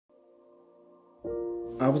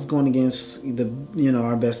I was going against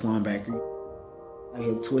our best linebacker. I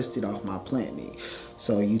had twisted off my plant knee.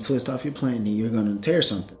 So you twist off your plant knee, you're gonna tear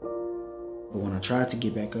something. But when I tried to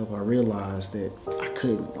get back up, I realized that I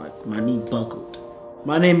couldn't, like my knee buckled.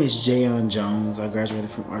 My name is Jayon Jones. I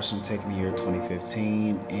graduated from Arsenal Tech in the year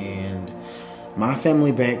 2015, and my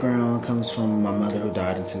family background comes from my mother who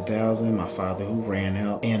died in 2000, my father who ran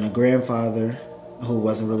out, and a grandfather who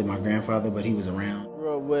wasn't really my grandfather, but he was around. I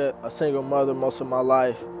grew up with a single mother most of my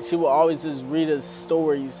life. She would always just read us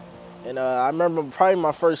stories, and I remember probably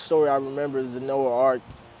my first story I remember is the Noah Ark,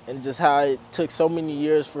 and just how it took so many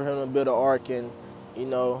years for him to build an ark, and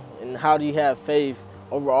and how do you have faith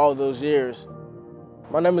over all those years.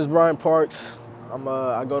 My name is Brian Parks.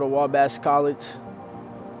 I go to Wabash College.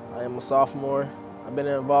 I am a sophomore. I've been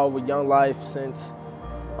involved with Young Life since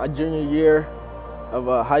my junior year of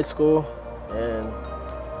high school, and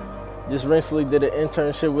just recently did an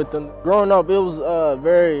internship with them. Growing up, it was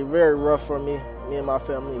very, very rough for me. Me and my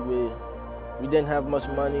family, we didn't have much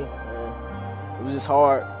money, and it was just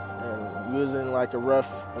hard, and we was in like a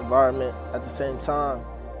rough environment at the same time.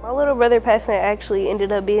 My little brother passing actually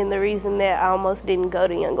ended up being the reason that I almost didn't go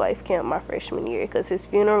to Young Life Camp my freshman year, because his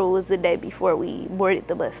funeral was the day before we boarded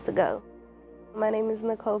the bus to go. My name is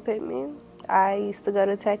Nicole Pittman. I used to go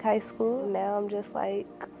to Tech High School. Now I'm just like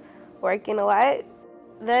working a lot.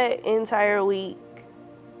 That entire week,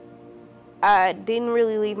 I didn't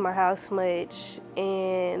really leave my house much,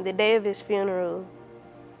 and the day of his funeral,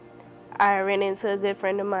 I ran into a good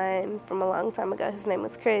friend of mine from a long time ago. His name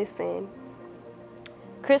was Chris, and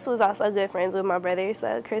Chris was also good friends with my brother,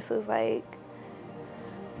 so Chris was like,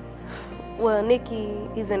 well, Nikki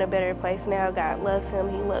is in a better place now. God loves him.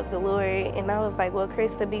 He loved the Lord. And I was like, well,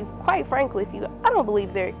 Chris, to be quite frank with you, I don't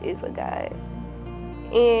believe there is a God.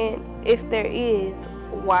 And if there is,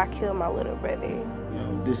 why kill my little brother?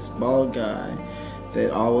 This bald guy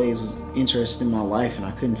that always was interested in my life, and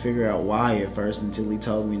I couldn't figure out why at first until he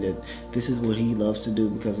told me that this is what he loves to do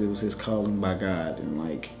because it was his calling by God. And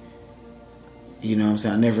like, you know what I'm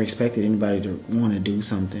saying? I never expected anybody to want to do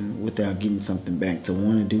something without getting something back, to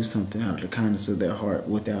want to do something out of the kindness of their heart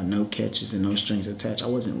without no catches and no strings attached. I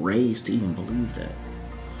wasn't raised to even believe that.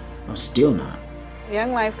 I'm still not.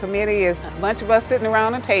 Young Life Committee is a bunch of us sitting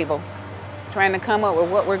around a table trying to come up with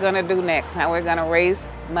what we're going to do next, how we're going to raise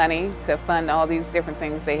money to fund all these different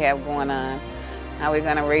things they have going on, how we're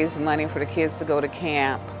going to raise money for the kids to go to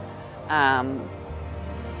camp,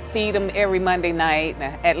 feed them every Monday night,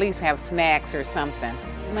 at least have snacks or something.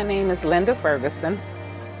 My name is Linda Ferguson,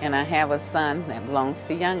 and I have a son that belongs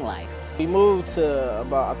to Young Life. We moved to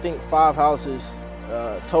about, I think, 5 houses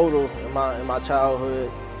total in my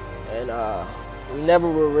childhood, and we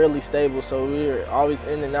never were really stable, so we were always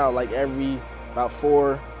in and out, like every about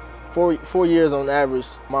four years on average.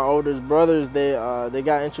 My oldest brothers, they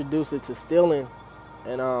got introduced to stealing,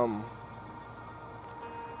 and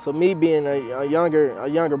so me being a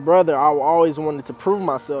younger brother, I always wanted to prove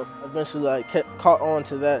myself. Eventually, I kept caught on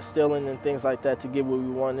to that, stealing and things like that to get what we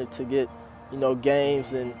wanted, to get,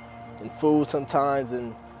 games and food sometimes.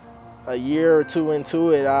 And a year or two into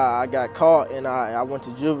it, I got caught, and I went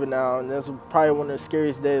to juvenile, and that's probably one of the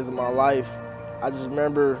scariest days of my life. I just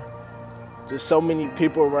remember there's so many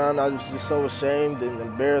people around. I was just so ashamed and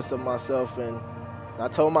embarrassed of myself, and I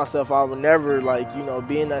told myself I would never,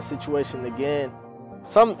 be in that situation again.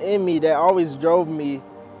 Something in me that always drove me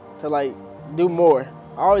to do more.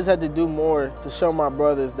 I always had to do more to show my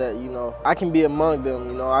brothers that I can be among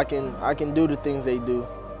them. I can do the things they do.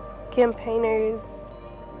 Campaigners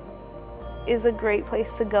is a great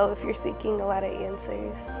place to go if you're seeking a lot of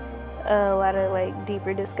answers, a lot of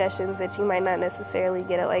deeper discussions that you might not necessarily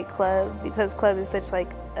get at club, because club is such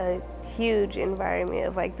a huge environment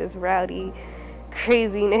of this rowdy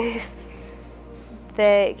craziness.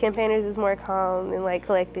 That Campaigners is more calm and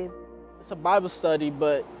collected. It's a Bible study,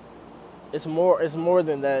 but it's more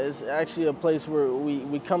than that. It's actually a place where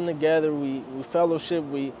we come together, we fellowship,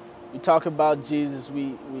 we talk about Jesus,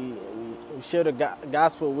 we share the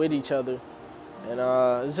gospel with each other, and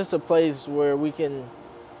it's just a place where we can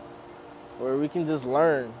just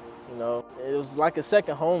learn. It was like a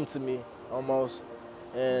second home to me almost,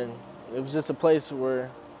 and it was just a place where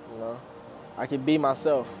I could be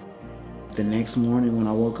myself. The next morning when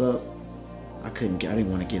I woke up, I didn't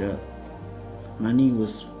want to get up. My knee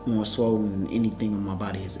was more swollen than anything on my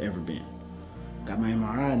body has ever been. Got my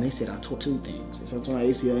MRI and they said I tore 2 things. They said I tore my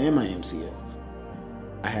ACL and my MCL.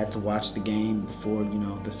 I had to watch the game before,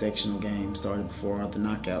 the sectional game started, before all the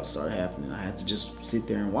knockouts started happening. I had to just sit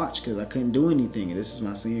there and watch because I couldn't do anything. And this is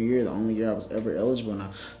my senior year, the only year I was ever eligible, and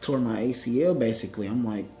I tore my ACL basically. I'm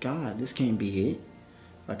like, God, this can't be it.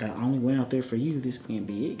 Like, I only went out there for you. This can't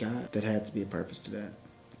be it, God. There had to be a purpose to that.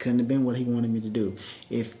 It couldn't have been what he wanted me to do.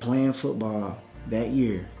 If playing football that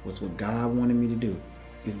year was what God wanted me to do,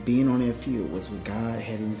 if being on that field was what God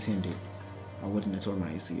had intended, I wouldn't have tore my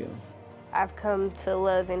ACL. I've come to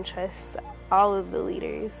love and trust all of the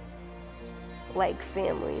leaders like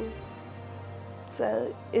family.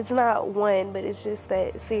 So it's not one, but it's just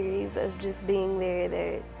that series of just being there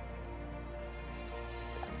that,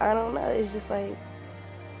 I don't know, it's just like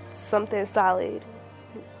something solid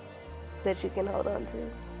that you can hold on to.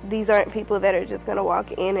 These aren't people that are just gonna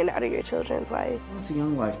walk in and out of your children's life. I went to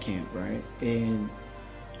Young Life Camp, right? And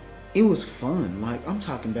it was fun. Like, I'm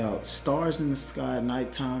talking about stars in the sky at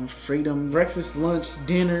nighttime, freedom, breakfast, lunch,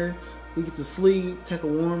 dinner. We get to sleep, take a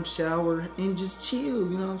warm shower, and just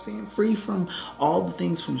chill, you know what I'm saying? Free from all the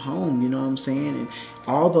things from home, you know what I'm saying? And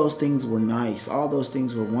all those things were nice. All those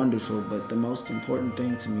things were wonderful, but the most important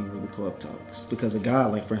thing to me were the club talks. Because of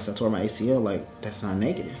God, like, for instance, I tore my ACL, like, that's not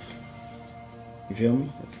negative. You feel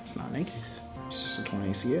me? It's not negative. It's just a torn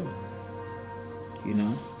ACL. You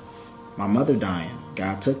know? My mother dying,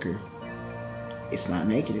 God took her. It's not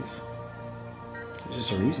negative. There's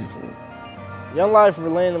just a reason for it. Young Life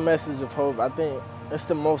relaying the message of hope, I think that's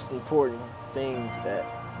the most important thing that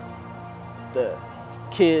the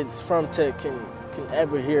kids from Tech can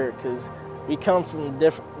ever hear, because we come from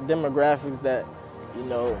different demographics that, you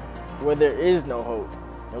know, where there is no hope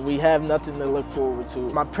and we have nothing to look forward to.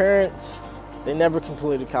 My parents, they never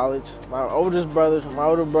completed college. My older brothers,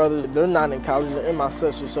 they're not in college, they're in my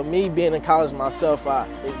sister. So me being in college myself,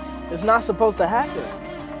 it's not supposed to happen.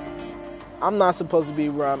 I'm not supposed to be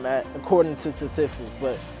where I'm at according to statistics,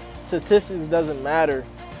 but statistics doesn't matter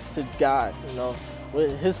to God, you know.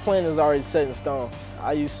 His plan is already set in stone.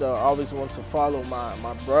 I used to always want to follow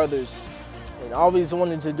my brothers and always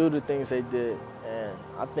wanted to do the things they did. And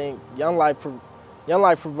I think Young Life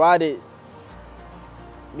provided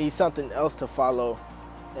me something else to follow,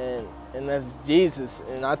 and that's Jesus.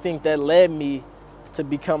 And I think that led me to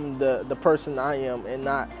become the person I am, and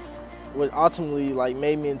not what ultimately like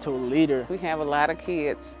made me into a leader. We have a lot of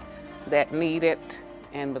kids that need it,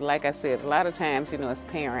 but like I said, a lot of times, you know, as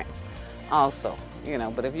parents also, you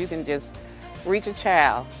know, but if you can just reach a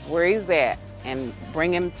child where he's at and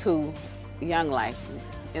bring him to Young Life,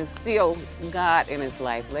 instill God in his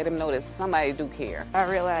life, let him know that somebody do care. I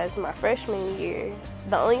realized my freshman year,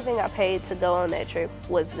 the only thing I paid to go on that trip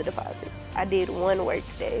was the deposit. I did one work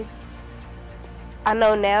day. I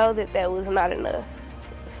know now that that was not enough.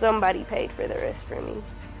 Somebody paid for the rest for me.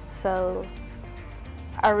 So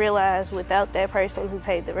I realized without that person who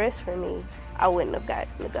paid the rest for me, I wouldn't have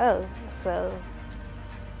gotten to go. So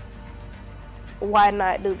why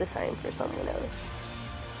not do the same for someone else?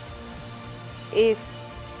 If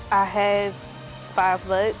I have $5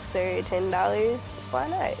 or $10, why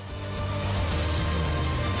not?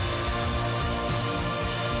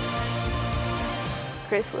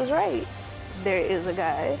 Chris was right. There is a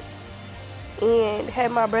God. And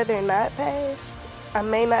had my brother not passed, I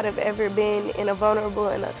may not have ever been in a vulnerable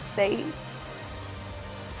enough state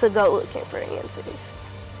to go looking for answers,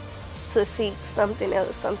 to seek something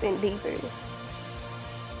else, something deeper,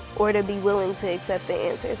 or to be willing to accept the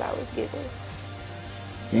answers I was given.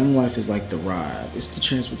 Young Life is like the ride. It's the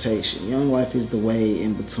transportation. Young Life is the way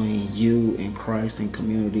in between you and Christ and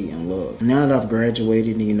community and love. Now that I've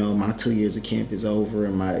graduated and, you know, my 2 years of camp is over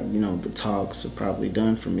and my, you know, the talks are probably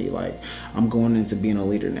done for me, like, I'm going into being a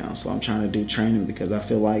leader now. So I'm trying to do training, because I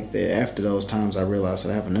feel like that after those times I realized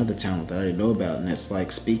that I have another talent that I didn't know about, and that's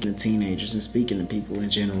like speaking to teenagers and speaking to people in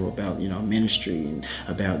general about, you know, ministry and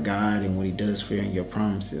about God and what he does for you and your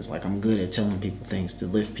promises. Like, I'm good at telling people things to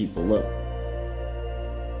lift people up.